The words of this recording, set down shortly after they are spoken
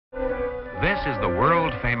is the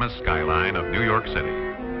world-famous skyline of New York City.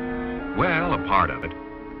 Well, a part of it.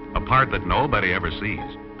 A part that nobody ever sees.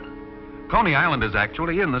 Coney Island is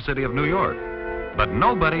actually in the city of New York. But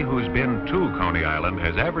nobody who's been to Coney Island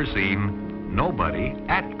has ever seen nobody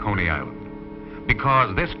at Coney Island.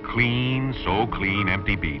 Because this clean, so clean,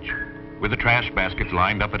 empty beach, with the trash baskets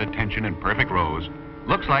lined up at attention in perfect rows,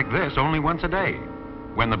 looks like this only once a day,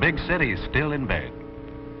 when the big city's still in bed.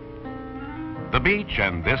 The beach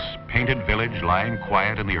and this painted village lying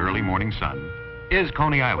quiet in the early morning sun is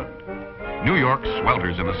Coney Island. New York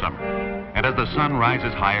swelters in the summer, and as the sun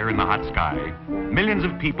rises higher in the hot sky, millions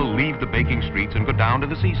of people leave the baking streets and go down to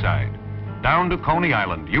the seaside, down to Coney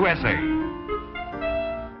Island, USA.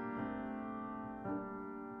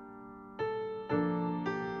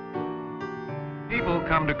 People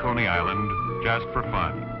come to Coney Island just for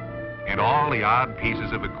fun. And all the odd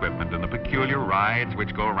pieces of equipment and the peculiar rides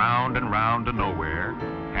which go round and round to nowhere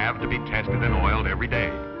have to be tested and oiled every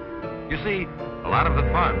day. You see, a lot of the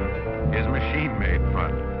fun is machine-made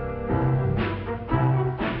fun.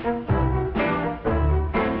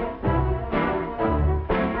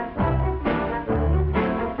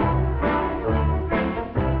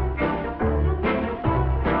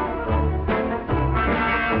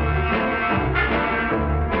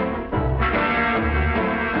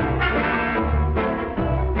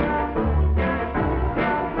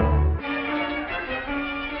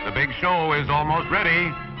 The big show is almost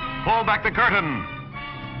ready. Pull back the curtain.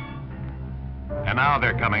 And now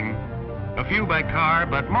they're coming. A few by car,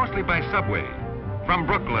 but mostly by subway. From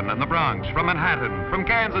Brooklyn and the Bronx, from Manhattan, from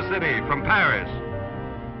Kansas City, from Paris.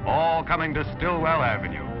 All coming to Stillwell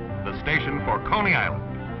Avenue, the station for Coney Island.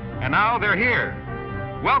 And now they're here.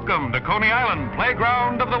 Welcome to Coney Island,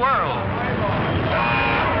 playground of the world.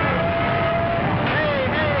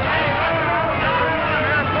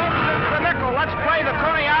 Let's play the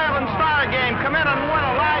Coney Island Star game. Come in and win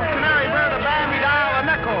a live canary bird, a bandy dial, a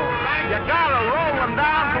nickel. You gotta roll them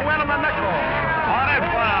down to win them a nickel. On it,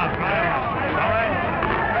 Bob. All right.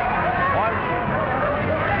 What?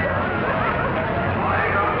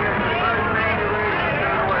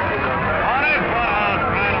 On it, Bob.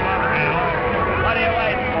 Right them up here. What are you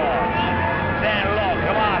waiting for? Stand low.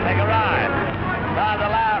 Come on, take a ride. Down the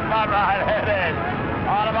left, front ride. There it is.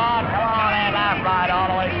 On the ball. Come on in, left ride all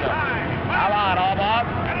the way through. Come on, all up.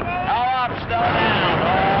 All up, still down.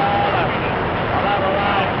 All up. A level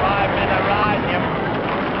ride, 5-minute ride.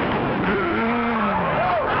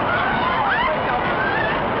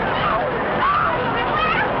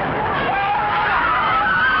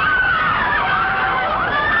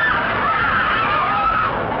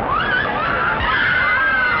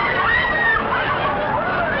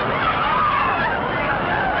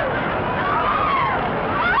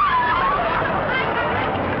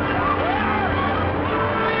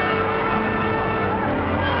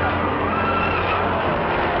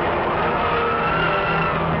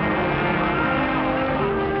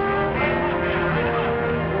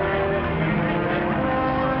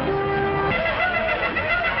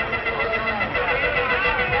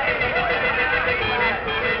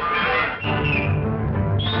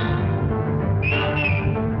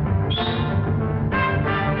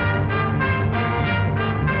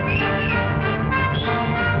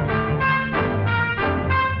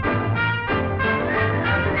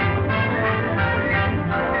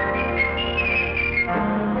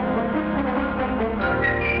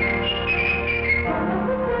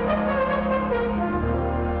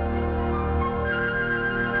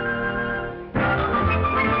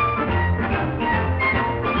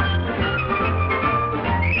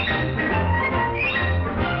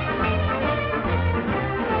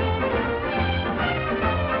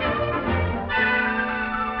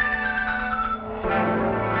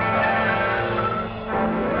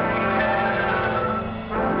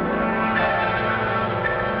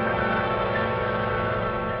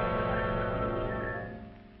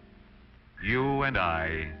 You and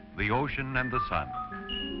I, the ocean and the sun.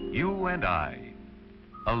 You and I,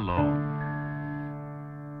 alone.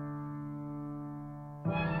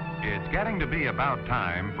 It's getting to be about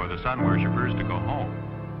time for the sun worshippers to go home.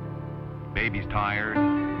 Baby's tired,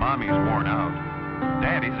 Mommy's worn out,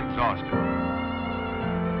 Daddy's exhausted.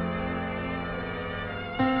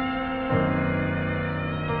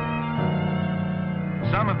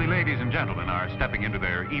 Some of the ladies and gentlemen are stepping into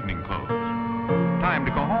their evening clothes. Time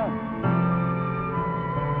to go home.